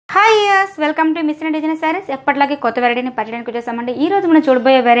Hi yes welcome to మిస్సిండియా designer saris. ఎప్పటిలాగే కొత్త వెరైటీని పట్టడానికి వచ్చేసామండి. ఈ రోజు మనం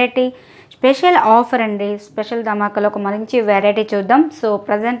చూడబోయే వెరైటీ స్పెషల్ ఆఫర్ అండి. స్పెషల్ ధమాకాలో ఒక మంచి వెరైటీ చూద్దాం. సో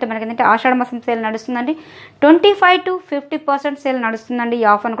ప్రజెంట్ మనకి ఏంటంటే ఆషాఢ మాసం సేల్ నడుస్తుందండి. 25 to 50% సేల్ నడుస్తుందండి. ఈ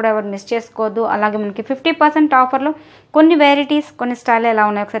ఆఫర్ని కూడా ఎవరు మిస్ చేసుకోవద్దు. అలాగే మనకి 50% ఆఫర్లో కొన్ని వెరైటీస్ కొన్ని స్టైల్ ఎలా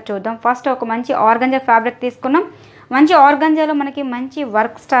ఉన్నాయో ఒకసారి చూద్దాం. ఫస్ట్ ఒక మంచి ఆర్గంజా ఫ్యాబ్రిక్ తీసుకున్నాం. మంచి ఆర్గంజాలో మనకి మంచి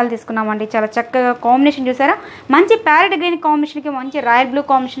వర్క్ స్టైల్ తీసుకున్నామండి. చాలా చక్కగా కాంబినేషన్ చూసారా, మంచి ప్యారెట్ గ్రీన్ కాంబినేషన్కి మంచి రాయల్ బ్లూ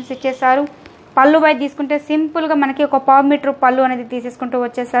కాంబినేషన్స్ ఇచ్చేసారు. పళ్ళు వైపు తీసుకుంటే సింపుల్గా మనకి ఒక 1/4 మీటర్ పళ్ళు అనేది తీసేసుకుంటూ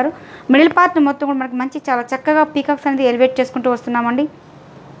వచ్చేసారు. మిడిల్ పార్ట్ మొత్తం కూడా మనకి మంచి చాలా చక్కగా పీకాక్స్ అనేది ఎలివేట్ చేసుకుంటూ వస్తున్నామండి.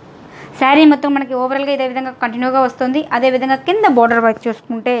 శారీ మొత్తం మనకి ఓవరాల్గా ఇదే విధంగా కంటిన్యూగా వస్తుంది. అదేవిధంగా కింద బోర్డర్ వైపు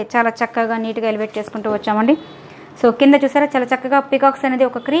చూసుకుంటే చాలా చక్కగా నీట్గా ఎలివేట్ చేసుకుంటూ వచ్చామండి. సో కింద చూసారా చాలా చక్కగా పీకాక్స్ అనేది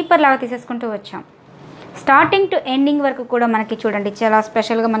ఒక క్రీపర్ లాగా తీసేసుకుంటూ వచ్చాం. స్టార్టింగ్ టు ఎండింగ్ వరకు కూడా మనకి చూడండి చాలా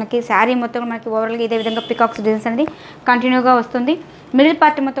స్పెషల్గా మనకి శారీ మొత్తం మనకి ఓవరాల్గా ఇదే విధంగా పికాక్స్ డిజైన్స్ అనేది కంటిన్యూగా వస్తుంది. మిడిల్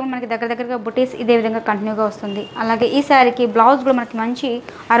పార్ట్ మొత్తం మనకి దగ్గరగా బుటీస్ ఇదే విధంగా కంటిన్యూగా వస్తుంది. అలాగే ఈ శారీకి బ్లౌజ్ కూడా మనకి మంచి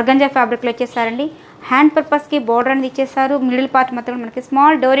ఆర్గంజా ఫ్యాబ్రిక్లో ఇచ్చేసారండి. హ్యాండ్ పర్పస్కి బోర్డర్ అనేది ఇచ్చేసారు. మిడిల్ పార్ట్ మొత్తం మనకి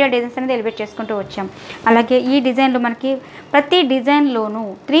స్మాల్ డోరియా డిజైన్స్ అనేది ఎలివేట్ చేసుకుంటూ వచ్చాం. అలాగే ఈ డిజైన్లో మనకి ప్రతి డిజైన్లోనూ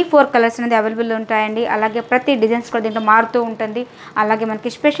 3-4 కలర్స్ అనేది అవైలబుల్ ఉంటాయండి. అలాగే ప్రతి డిజైన్స్ కూడా దీంట్లో మారుతూ ఉంటుంది. అలాగే మనకి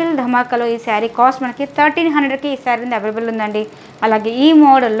స్పెషల్ ధమాకాలో ఈ శారీ కాస్ట్ మనకి 1300కి ఈ శారీ అనేది అవైలబుల్ ఉందండి. అలాగే ఈ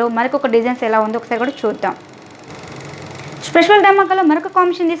మోడల్లో మరొక డిజైన్స్ ఎలా ఉందో ఒకసారి కూడా చూద్దాం. స్పెషల్ ధమాకాలో మరొక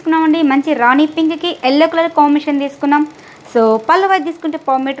కాంబినేషన్ తీసుకున్నామండి. మంచి రాణి పింక్కి ఎల్లో కలర్ కాంబినేషన్ తీసుకున్నాం. సో పళ్ళు వైపు తీసుకుంటే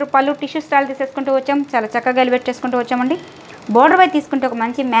 1/4 మీటర్ పళ్ళు టిష్యూ స్టైల్ తీసేసుకుంటూ వచ్చాం. చాలా చక్కగా ఎలివేట్ చేసుకుంటూ వచ్చామండి. బోర్డర్ వైపు తీసుకుంటే ఒక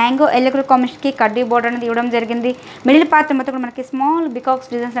మంచి మ్యాంగో ఎల్లో కలర్ కాంబినేషన్కి కడ్డీ బోర్డర్ అనేది ఇవ్వడం జరిగింది. మిడిల్ పార్ట్ మొత్తం కూడా మనకి స్మాల్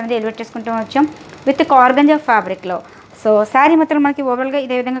బికాక్స్ డిజైన్స్ అనేది ఎలివేట్ చేసుకుంటూ వచ్చాం విత్ ఆర్గంజా ఫ్యాబ్రిక్లో. సో శారీ మొత్తం మనకి ఓవరాల్గా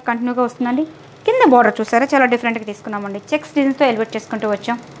ఇదే విధంగా కంటిన్యూగా వస్తుందండి. కింద బోర్డర్ చూసారా చాలా డిఫరెంట్గా తీసుకున్నామండి. చెక్స్ డిజైన్స్తో ఎలివేట్ చేసుకుంటూ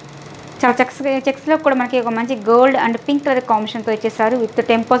వచ్చాం. చాలా చెక్స్లో కూడా మనకి ఒక మంచి గోల్డ్ అండ్ పింక్ కలర్ కాంబినేషన్తో ఇచ్చేసారు విత్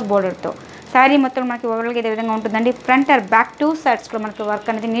టెంపోస్ బోర్డర్తో. శారీ మొత్తం మనకి ఓవరాల్గా ఇదే విధంగా ఉంటుందండి. ఫ్రంట్ ఆర్ బ్యాక్ 2 సైడ్స్లో మనకి వర్క్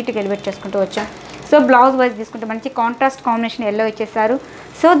అనేది నీట్గా ఎలివేట్ చేసుకుంటూ వచ్చాం. సో బ్లౌజ్ వైజ్ తీసుకుంటే మంచి కాంట్రాస్ట్ కాంబినేషన్ ఎల్లో ఇచ్చేసారు.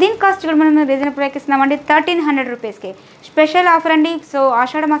 సో దీని కాస్ట్ కూడా మనం రీజనబుల్ ఇస్తున్నామండి 1300 రూపీస్కి స్పెషల్ ఆఫర్ అండి. సో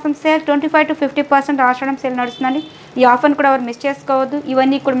ఆషాఢ మాసం సేల్ 25 to 50% ఆషాఢం సేల్ నడుస్తుందండి. ఈ ఆఫర్ని కూడా ఎవరు మిస్ చేసుకోవద్దు.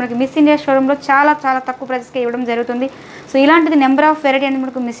 ఇవన్నీ కూడా మనకి మిస్సిండియా షోరూంలో చాలా తక్కువ ప్రైస్కి ఇవ్వడం జరుగుతుంది. సో ఇలాంటిది నెంబర్ ఆఫ్ వెరైటీ అనేది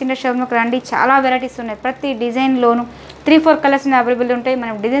మనకు మిస్సిండియా షోరూంలోకి రండి. చాలా వెరైటీస్ ఉన్నాయి. ప్రతి డిజైన్లోనూ 3-4 కలర్స్ అవైలబుల్ ఉంటాయి.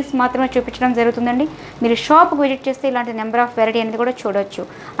 మనం డిజైన్స్ మాత్రమే చూపించడం జరుగుతుందండి. మీరు షాప్కి విజిట్ చేస్తే ఇలాంటి నెంబర్ ఆఫ్ వెరైటీ అనేది కూడా చూడొచ్చు.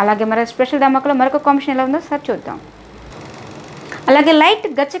 అలాగే మరో స్పెషల్ ధమాకాలో మరొక కాంబినేషన్ ఎలా ఉందో సార్ చూద్దాం. అలాగే లైట్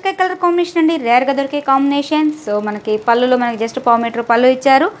గచ్చకాయ కలర్ కాంబినేషన్ అండి, రేర్గా దొరికే కాంబినేషన్. సో మనకి పళ్ళులో మనకి జస్ట్ 1/4 మీటర్ పళ్ళు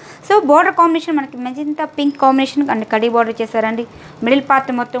ఇచ్చారు. సో బోర్డర్ కాంబినేషన్ మనకి magenta pink combination and khadi border చేశారండి. మిడిల్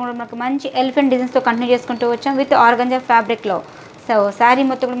పార్ట్ మొత్తం కూడా మనకి మంచి ఎలిఫెంట్ డిజైన్స్తో కంటిన్యూ చేసుకుంటూ వచ్చాం విత్ ఆర్గంజా ఫ్యాబ్రిక్లో. సో శారీ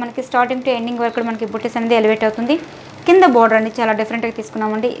మొత్తం కూడా మనకి స్టార్టింగ్ టు ఎండింగ్ వరకు మనకి బుట్టీస్ అనేది ఎలివేట్ అవుతుంది. కింద బోర్డర్ అనేది చాలా డిఫరెంట్గా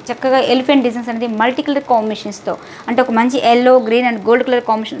తీసుకున్నామండి. చక్కగా ఎలిఫెంట్ డిజైన్స్ అనేది మల్టీ కలర్ కాంబినేషన్స్తో అంటే ఒక మంచి yellow green and gold colour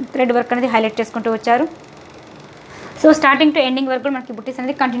combination thread work అనేది హైలైట్ చేసుకుంటూ వచ్చారు. సో స్టార్టింగ్ టు ఎండింగ్ వరకు కూడా మనకి బుట్టీస్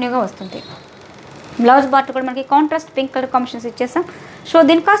అనేది కంటిన్యూగా వస్తుంది. బ్లౌజ్ పార్ట్ కూడా మనకి కాంట్రాస్ట్ పింక్ కలర్ కాంబినేషన్స్ ఇచ్చేస్తాం. సో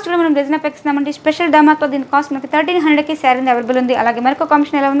దీని కాస్ట్ కూడా మనం రీజనబుల్ ఇస్తున్నామండి. స్పెషల్ ధమాకాలో దీని కాస్ట్ మనకి 1300కి శారీ అవైలబుల్ ఉంది. అలాగే మరొక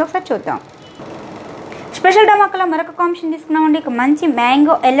కాంబినేషన్ ఎలా ఉందో ఒకసారి చూద్దాం. స్పెషల్ ధమాకాలో మరొక కాంబినేషన్ తీసుకున్నామండి. ఒక మంచి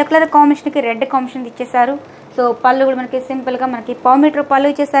మ్యాంగో ఎల్లో కలర్ కాంబినేషన్కి రెడ్ కాంబినేషన్ ఇచ్చేసారు. సో పళ్ళు కూడా మనకి సింపుల్గా మనకి 1/4 మీటర్ పళ్ళు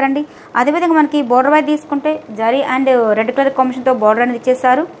ఇచ్చేసారండి. అదేవిధంగా మనకి బోర్డర్ వైపు తీసుకుంటే జరీ అండ్ రెడ్ కలర్ కాంబినేషన్తో బోర్డర్ అనేది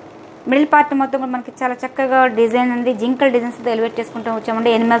ఇచ్చేసారు. మిడిల్ పార్ట్ మొత్తం కూడా మనకి చాలా చక్కగా డిజైన్ అనేది జింకల్ డిజైన్స్తో ఎలివేట్ చేసుకుంటూ వచ్చామండి.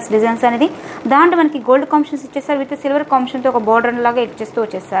 ఎనిమల్స్ డిజైన్స్ అనేది దాంట్లో మనకి గోల్డ్ కాంబినేషన్స్ ఇచ్చేసారు విత్ సిల్వర్ కాంబినేషన్తో ఒక బోర్డర్ లాగా ఇచ్చేస్తూ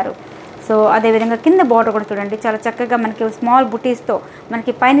వచ్చేసారు. సో అదేవిధంగా కింద బోర్డర్ కూడా చూడండి చాలా చక్కగా మనకి స్మాల్ బుటీస్తో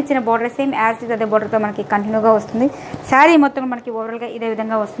మనకి పైన ఇచ్చిన బోర్డర్ సేమ్ యాజ్ ఇస్ అదే బోర్డర్తో మనకి కంటిన్యూగా వస్తుంది. శారీ మొత్తం మనకి ఓవరాల్గా ఇదే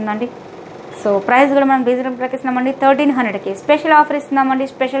విధంగా వస్తుందండి. సో ప్రైస్ కూడా మనం రీజనబుల్ ఇస్తున్నామండి 1300కి స్పెషల్ ఆఫర్ ఇస్తున్నామండి.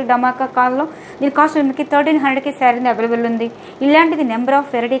 స్పెషల్ ధమాకా కాల్లో దీని కాస్ట్ మనకి 1300కి శారీ అవైలబుల్ ఉంది. ఇలాంటిది నెంబర్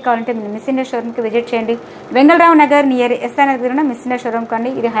ఆఫ్ వెరైటీ కావాలంటే మీరు మిస్సిండియా షోరూమ్కి విజిట్ చేయండి. వెంగల్ నగర్ నియర్ ఎస్ఆర్ నగర్ ఉన్న మిస్సిండియా షోరూమ్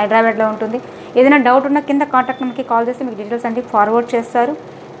కండి. ఇది హైదరాబాద్లో ఉంటుంది. ఏదైనా డౌట్ ఉన్నా కింద కాంటాక్ట్ నెంబర్కి కాల్ చేస్తే మీకు డీటెయిల్స్ అన్ని ఫార్వర్డ్ చేస్తారు.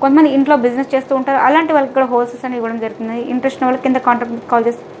 కొంతమంది ఇంట్లో బిజినెస్ చేస్తూ ఉంటారు. అలాంటి వాళ్ళకి కూడా హోల్సేల్స్ అని ఇవ్వడం జరుగుతుంది. ఇంట్రెస్ట్ ఉన్న వాళ్ళకి కింద కాంటాక్ట్ కాల్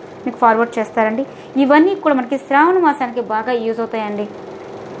చేస్తే మీకు ఫార్వర్డ్ చేస్తారండి. ఇవన్నీ కూడా మనకి శ్రావణ మాసానికి బాగా యూజ్ అవుతాయండి.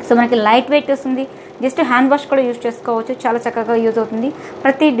 సో మనకి లైట్ వెయిట్ వస్తుంది. జస్ట్ హ్యాండ్ వాష్ కూడా యూజ్ చేసుకోవచ్చు. చాలా చక్కగా యూజ్ అవుతుంది.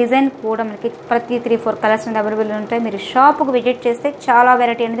 ప్రతి డిజైన్ కూడా మనకి ప్రతి 3-4 కలర్స్ అనేది అవైలబుల్ ఉంటాయి. మీరు షాప్కి విజిట్ చేస్తే చాలా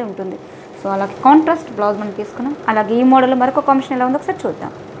వెరైటీ అనేది ఉంటుంది. సో అలాగే కాంట్రాస్ట్ బ్లౌజ్ మనం తీసుకున్నాం. అలాగే ఈ మోడల్లో మరొక కాంబినేషన్ ఎలా ఉందో ఒకసారి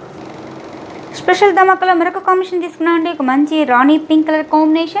చూద్దాం. స్పెషల్ ధమాకాలో మరొక కాంబినేషన్ తీసుకున్నాం అండి. ఒక మంచి రాణి పింక్ కలర్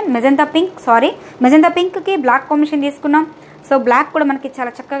కాంబినేషన్ మెజంతా పింక్కి బ్లాక్ కాంబినేషన్ తీసుకున్నాం. సో బ్లాక్ కూడా మనకి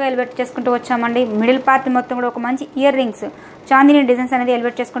చాలా చక్కగా ఎలివేట్ చేసుకుంటూ వచ్చామండి. మిడిల్ పార్ట్ మొత్తం కూడా ఒక మంచి ఇయర్ రింగ్స్ చాందిని డిజైన్స్ అనేది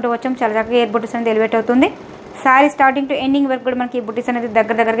ఎలివేట్ చేసుకుంటూ వచ్చాం. చాలా చక్కగా ఇయర్ బొట్స్ అనేది ఎలివేట్ అవుతుంది. శారీ స్టార్టింగ్ టు ఎండింగ్ వరకు కూడా మనకి బుటీస్ అనేది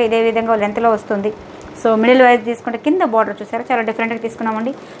దగ్గరగా ఇదే విధంగా లెంత్లో వస్తుంది. సో మిడిల్ వైజ్ తీసుకుంటే కింద బార్డర్ చూసారా చాలా డిఫరెంట్గా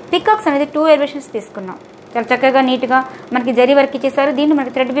తీసుకున్నామండి. పికాక్స్ అనేది 2 ఎలివేషన్స్ తీసుకున్నాం. చాలా చక్కగా నీట్గా మనకి జరీ వర్క్ ఇచ్చేసారు. దీన్ని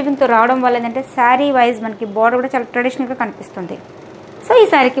మనకి థ్రెడ్ వీవింగ్తో రావడం వల్ల ఏంటంటే శారీ వైజ్ మనకి బార్డర్ కూడా చాలా ట్రెడిషనల్గా కనిపిస్తుంది. సో ఈ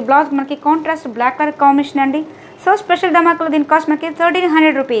శారీకి బ్లౌజ్ మనకి కాంట్రాస్ట్ బ్లాక్ కలర్ కాంబినేషన్ అండి. సో స్పెషల్ ధమాకాలో దీని కాస్ట్ మనకి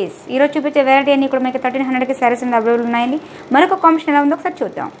 1300 రూపీస్. ఈరోజు చూపించే వెరైటీ అన్ని కూడా మనకి 1300కి శారీస్ అనేది అవైలబుల్ ఉన్నాయండి. మరొక కాంబినేషన్ ఎలా ఉందో ఒకసారి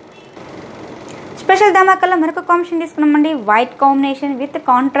చూద్దాం. స్పెషల్ ధమాకాలో మరొక కాంబినేషన్ తీసుకున్నామండి. White combination with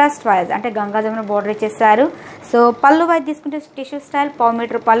contrast wise అంటే గంగా జమున బార్డర్ ఇచ్చేసారు. సో పళ్ళు వైజ్ తీసుకుంటే టిష్యూ స్టైల్ పావు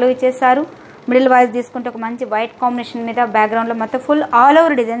మీటర్ పళ్ళు ఇచ్చేసారు. మిడిల్ వైజ్ తీసుకుంటే ఒక మంచి వైట్ కాంబినేషన్ మీద బ్యాక్గ్రౌండ్లో మొత్తం full all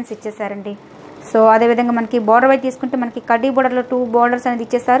over designs ఇచ్చేసారండి. So అదేవిధంగా మనకి బార్డర్ వైజ్ తీసుకుంటే మనకి కడ్డీ బార్డర్లో 2 బార్డర్స్ అనేది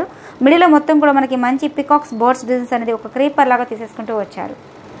ఇచ్చేసారు. మిడిల్లో మొత్తం కూడా మనకి మంచి పికాక్స్ బర్డ్స్ డిజైన్స్ అనేది ఒక క్రీపర్ లాగా తీసేసుకుంటూ వచ్చారు.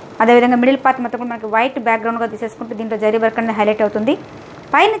 అదేవిధంగా మిడిల్ పార్ట్ మొత్తం కూడా మనకి వైట్ బ్యాక్గ్రౌండ్గా తీసేసుకుంటూ దీంట్లో జరీ వర్క్ అనేది హైలైట్ అవుతుంది.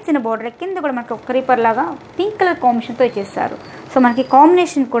 పైన ఇచ్చిన బార్డర్ కింద కూడా మనకి ఒక క్రీపర్ లాగా పింక్ కలర్ కాంబినేషన్తో ఇచ్చేస్తారు. సో మనకి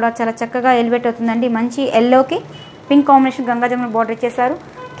కాంబినేషన్ కూడా చాలా చక్కగా ఎలివేట్ అవుతుందండి. మంచి ఎల్లోకి pink combination Ganga Jamuna border ఇచ్చేసారు.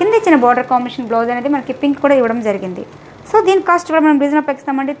 కింద ఇచ్చిన బార్డర్ కాంబినేషన్ బ్లౌజ్ అనేది మనకి పింక్ కూడా ఇవ్వడం జరిగింది. సో దీని కాస్ట్ కూడా మనం రీజనబుల్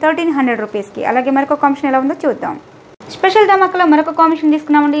ఇస్తామండి 1300 రూపీస్కి. అలాగే మరొక కాంబినేషన్ ఎలా ఉందో చూద్దాం. స్పెషల్ ధమాకాలో మరొక కాంబినేషన్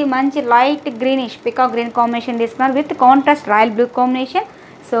తీసుకున్నామండి. మంచి light greenish peacock green combination తీసుకున్నారు with contrast royal blue combination.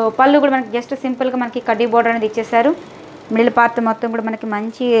 So పళ్ళు కూడా మనకి జస్ట్ సింపుల్గా మనకి కడ్డీ బార్డర్ అనేది ఇచ్చేసారు. మిడిల్ పార్ట్ మొత్తం కూడా మనకి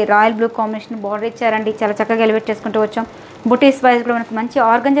మంచి రాయల్ బ్లూ కాంబినేషన్ బార్డర్ ఇచ్చారండి. చాలా చక్కగా ఎలివేట్ చేసుకుంటూ వచ్చాం. బుటీస్ వైజ్ కూడా మనకి మంచి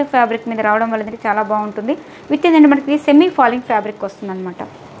ఆర్గంజా ఫ్యాబ్రిక్ మీద రావడం వల్ల చాలా బాగుంటుంది. విత్ ఏంటంటే మనకి సెమీ ఫాలింగ్ ఫ్యాబ్రిక్ వస్తుంది అనమాట.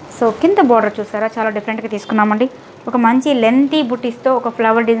 సో కింద బార్డర్ చూసారా చాలా డిఫరెంట్గా తీసుకున్నామండి. ఒక మంచి లెంతీ బుటీస్తో ఒక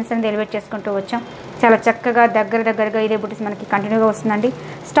ఫ్లవర్ డిజైన్స్ అనేది ఎలివేట్ చేసుకుంటూ వచ్చాం. చాలా చక్కగా దగ్గరగా ఇదే బుటీస్ మనకి కంటిన్యూగా వస్తుందండి.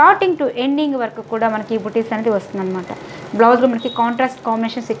 స్టార్టింగ్ టు ఎండింగ్ వరకు కూడా మనకి ఈ బుటీస్ అనేది వస్తుంది అనమాట. బ్లౌజ్లో మనకి కాంట్రాస్ట్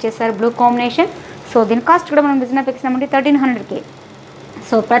కాంబినేషన్స్ ఇచ్చేసారు బ్లూ కాంబినేషన్. సో దీని కాస్ట్ కూడా మనం బిజినెస్ ఇస్తామండి 1300కి.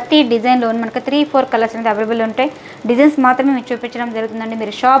 సో ప్రతి డిజైన్లో మనకి 3-4 కలర్స్ అనేది అవైలబుల్ ఉంటాయి. డిజైన్స్ మాత్రమే మీకు చూపించడం జరుగుతుందండి.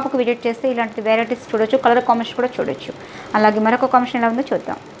 మీరు షాప్కి విజిట్ చేస్తే ఇలాంటి వెరైటీస్ చూడొచ్చు, కలర్ కాంబినేషన్ కూడా చూడొచ్చు. అలాగే మరొక కాంబినేషన్ ఎలా ఉందో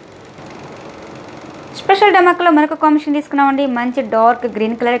చూద్దాం. స్పెషల్ ధమాకాలో మరొక కాంబినేషన్ తీసుకున్నామండి. మంచి dark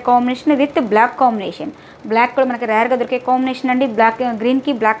green colour combination with black combination. Black కూడా మనకి రేర్గా దొరికే కాంబినేషన్ అండి. బ్లాక్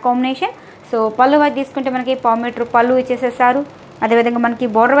గ్రీన్కి బ్లాక్ కాంబినేషన్. సో పళ్ళు వైజ్ తీసుకుంటే మనకి పావు మీటర్ పళ్ళు ఇచ్చేసేసారు. అదేవిధంగా మనకి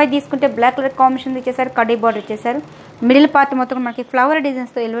బార్డర్ వైజ్ తీసుకుంటే బ్లాక్ కలర్ కాంబినేషన్ ఇచ్చేసారు. కడ్డీ బార్డర్ ఇచ్చేసారు. మిడిల్ పార్ట్ మొత్తం మనకి ఫ్లవర్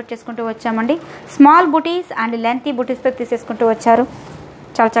డిజైన్స్తో ఎలివేట్ చేసుకుంటూ వచ్చామండి. స్మాల్ బుటీస్ అండ్ లెంతీ బుటీస్తో తీసేసుకుంటూ వచ్చారు.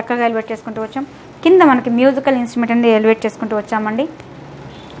 చాలా చక్కగా ఎలివేట్ చేసుకుంటూ వచ్చాం. కింద మనకి మ్యూజికల్ ఇన్స్ట్రుమెంట్ అనేది ఎలివేట్ చేసుకుంటూ వచ్చామండి.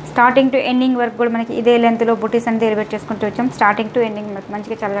 స్టార్టింగ్ టు ఎండింగ్ వరకు కూడా మనకి ఇదే లెంత్లో బుటీస్ అనేది ఎలివేట్ చేసుకుంటూ వచ్చాం. స్టార్టింగ్ టు ఎండింగ్ మనకి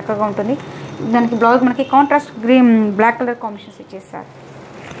మంచిగా చాలా చక్కగా ఉంటుంది. దానికి బ్లౌజ్ మనకి contrast green black colour combinations ఇచ్చేస్తారు.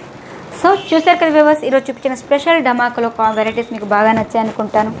 సో చూసారు కదా వ్యూవర్స్, ఈరోజు చూపించిన స్పెషల్ ధమాకాలో వెరైటీస్ మీకు బాగా నచ్చాయి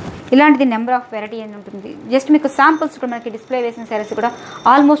అనుకుంటాను. ఇలాంటిది నెంబర్ ఆఫ్ వెరైటీ అని ఉంటుంది. జస్ట్ మీకు శాంపుల్స్ కూడా మనకి డిస్ప్లే వేసిన శారీస్ కూడా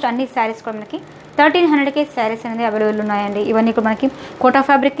ఆల్మోస్ట్ అన్ని శారీస్ కూడా మనకి 1300కే శారీస్ అనేది అవైలబుల్ ఉన్నాయండి. ఇవన్నీ కూడా మనకి కోటా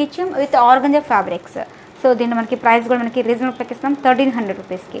ఫ్యాబ్రిక్ ఇచ్చాం విత్ ఆర్గంజా ఫ్యాబ్రిక్స్. సో దీన్ని మనకి ప్రైస్ కూడా మనకి రీజనబుల్ ప్యాకిస్తాం 1300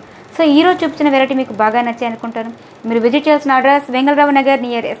 రూపీస్కి. సో ఈరోజు చూపించిన వెరైటీ మీకు బాగా నచ్చాయి అనుకుంటాను. మీరు విజిట్ చేయాల్సిన address Vengala Rao Nagar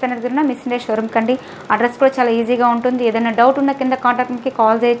near SN Nagar ఉన్న మిస్సిండియా షోరూమ్ కండి. అడ్రస్ కూడా చాలా ఈజీగా ఉంటుంది. ఏదైనా డౌట్ ఉన్న కింద కాంటాక్ట్కి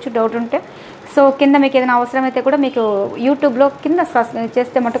కాల్ చేయొచ్చు డౌట్ ఉంటే. సో కింద మీకు ఏదైనా అవసరం అయితే కూడా మీకు యూట్యూబ్లో కింద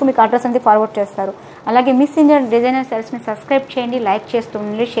చేస్తే మటుకు మీకు అడ్రస్ అనేది ఫార్వర్డ్ చేస్తారు. అలాగే మిస్సిండియా డిజైనర్ సెల్స్ని సబ్స్క్రైబ్ చేయండి, లైక్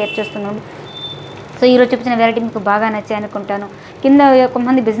చేస్తుండండి, షేర్ చేస్తుండండి. సో ఈరోజు చూపించిన వెరైటీ మీకు బాగా నచ్చాయి అనుకుంటాను. కింద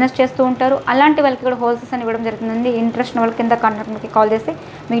కొంతమంది బిజినెస్ చేస్తూ ఉంటారు, అలాంటి వాళ్ళకి కూడా హోల్సేల్స్ అని ఇవ్వడం జరుగుతుంది. ఇంట్రెస్ట్ వాళ్ళ కింద కాంటాక్ట్కి కాల్ చేస్తే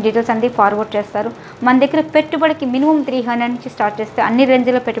మీకు డీటెయిల్స్ అనేది ఫార్వర్డ్ చేస్తారు. మన దగ్గర పెట్టుబడికి మినిమం 300 నుంచి స్టార్ట్ చేస్తే అన్ని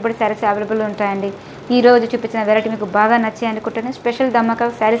రేంజ్లో పెట్టుబడి శారీస్ అవైలబుల్ ఉంటాయండి. ఈరోజు చూపించిన వెరైటీ మీకు బాగా నచ్చాయి అనుకుంటాను. స్పెషల్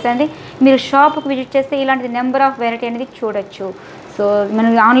ధమాకా శారీస్ అనేది మీరు షాప్కి విజిట్ చేస్తే ఇలాంటి నెంబర్ ఆఫ్ వెరైటీ అనేది చూడొచ్చు. సో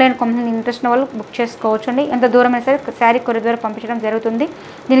మనం ఆన్లైన్ కొంతమంది ఇంట్రెస్ట్ ఉన్న వాళ్ళు బుక్ చేసుకోవచ్చు అండి. ఎంత దూరం అయినా సరే శారీ కొరియర్ ద్వారా పంపించడం జరుగుతుంది.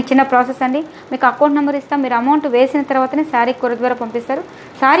 దీనికి చిన్న ప్రాసెస్ అండి. మీకు అకౌంట్ నెంబర్ ఇస్తాం, మీరు అమౌంట్ వేసిన తర్వాతనే శారీ కొరియర్ ద్వారా పంపిస్తారు.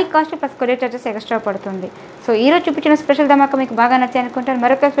 Sari cost plus courier charges extra పడుతుంది. సో ఈరోజు చూపించిన స్పెషల్ ధమాకా మీకు బాగా నచ్చాయి అనుకుంటాను.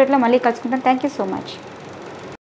 మరొక స్పెషల్లో మళ్ళీ కలుసుకుంటాను. Thank you so much.